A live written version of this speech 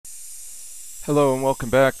Hello and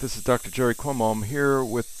welcome back. This is Dr. Jerry Cuomo. I'm here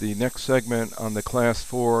with the next segment on the Class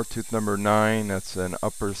 4, tooth number 9. That's an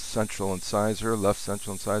upper central incisor, left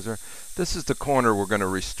central incisor. This is the corner we're going to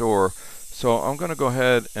restore. So I'm going to go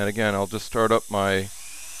ahead and again, I'll just start up my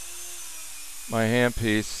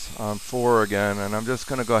handpiece on 4 again, and I'm just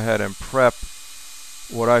going to go ahead and prep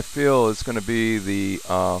what I feel is going to be the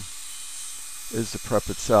prep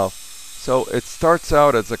itself. So it starts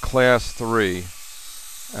out as a Class 3.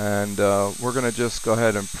 And we're going to just go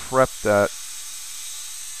ahead and prep that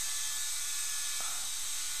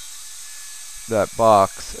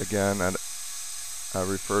box again that I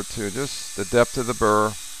referred to, just the depth of the burr.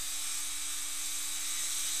 Let's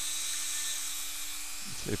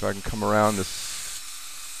see if I can come around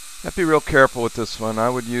this. Have to be real careful with this one. I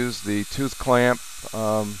would use the tooth clamp.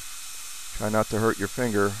 Try not to hurt your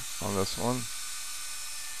finger on this one.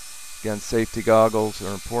 Again, safety goggles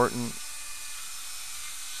are important.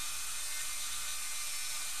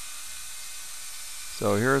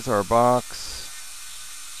 So here's our box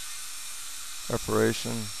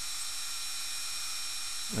preparation,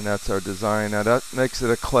 and that's our design. Now that makes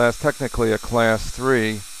it technically a Class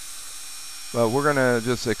 3, but we're going to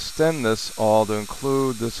just extend this all to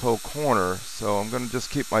include this whole corner. So I'm going to just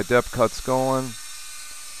keep my depth cuts going.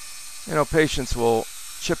 You know, patients will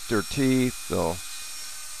chip their teeth.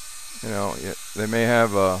 They may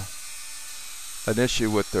have an issue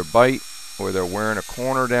with their bite, or they're wearing a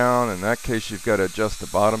corner down. In that case, you've got to adjust the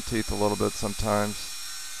bottom teeth a little bit sometimes.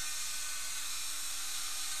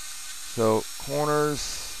 So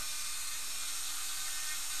corners,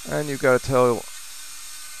 and you've got to tell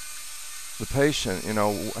the patient, you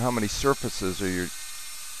know, how many surfaces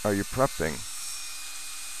are you prepping.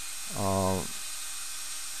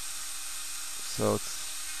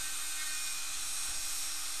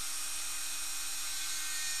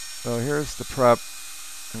 So here's the prep.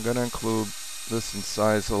 I'm going to include this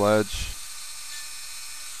incisal edge.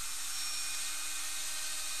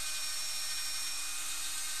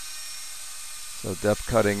 So depth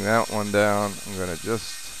cutting that one down. I'm going to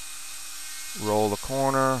just roll the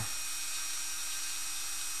corner.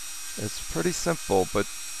 It's pretty simple, but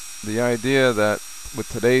the idea that with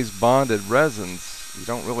today's bonded resins, you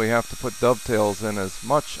don't really have to put dovetails in as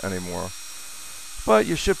much anymore. But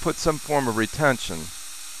you should put some form of retention.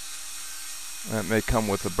 That may come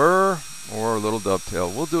with a burr or a little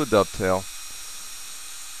dovetail. We'll do a dovetail.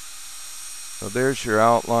 So there's your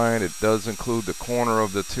outline. It does include the corner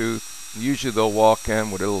of the tooth. Usually they'll walk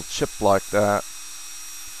in with a little chip like that,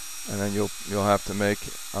 and then you'll have to make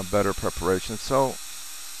a better preparation. So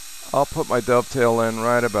I'll put my dovetail in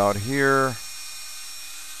right about here.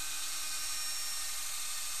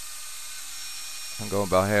 I'm going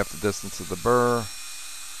about half the distance of the burr.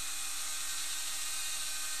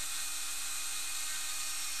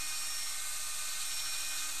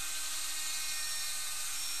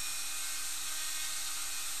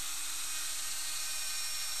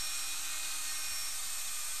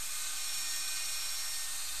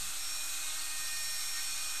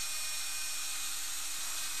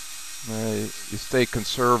 You stay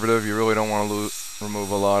conservative. You really don't want to remove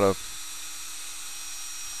a lot of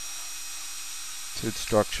tooth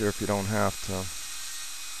structure if you don't have to.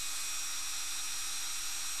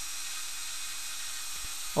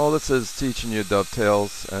 All this is teaching you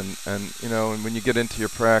dovetails, and you know, and when you get into your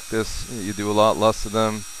practice, you do a lot less of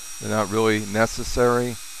them. They're not really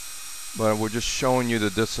necessary, but we're just showing you the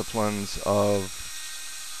disciplines of,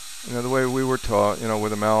 you know, the way we were taught, you know,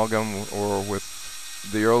 with amalgam or with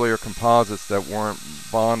the earlier composites that weren't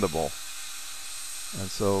bondable. And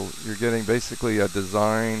so you're getting basically a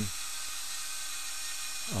design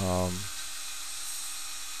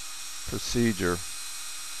procedure.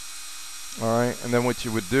 Alright, and then what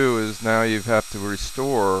you would do is now you have to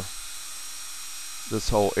restore this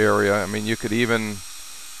whole area. I mean, you could even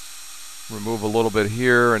remove a little bit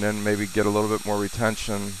here and then maybe get a little bit more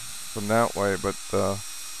retention from that way, but the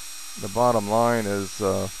bottom line is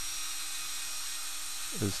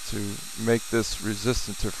to make this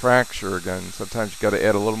resistant to fracture again. Sometimes you've got to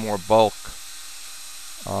add a little more bulk.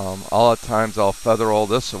 A lot of times I'll feather all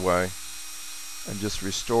this away and just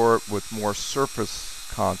restore it with more surface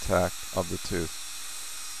contact of the tooth.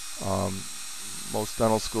 Most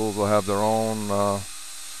dental schools will have their own, I'm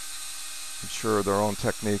sure, their own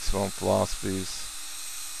techniques, their own philosophies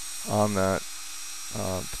on that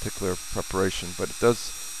particular preparation, but it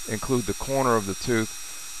does include the corner of the tooth.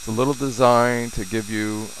 It's a little design to give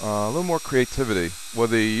you a little more creativity.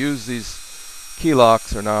 Whether you use these key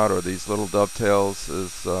locks or not, or these little dovetails,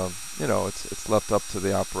 is you know, it's left up to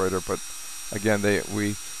the operator. But again,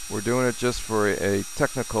 we're doing it just for a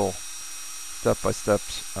technical step-by-step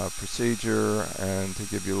procedure, and to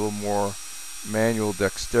give you a little more manual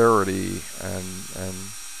dexterity and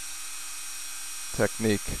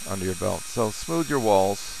technique under your belt. So smooth your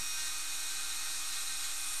walls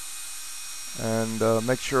and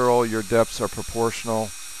make sure all your depths are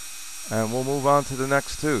proportional, and we'll move on to the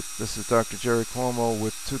next tooth. This is Dr. Jerry Cuomo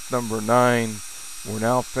with tooth number 9. We're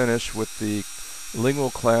now finished with the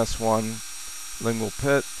lingual class 1 lingual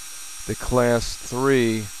pit, the class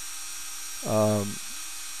 3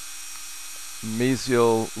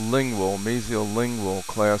 mesiolingual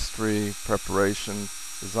class 3 preparation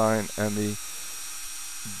design, and the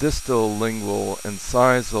distal lingual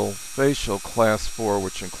incisal facial class 4,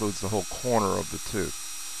 which includes the whole corner of the tooth.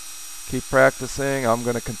 Keep practicing. I'm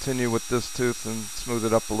going to continue with this tooth and smooth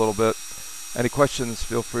it up a little bit. Any questions,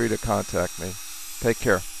 feel free to contact me. Take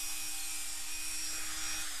care.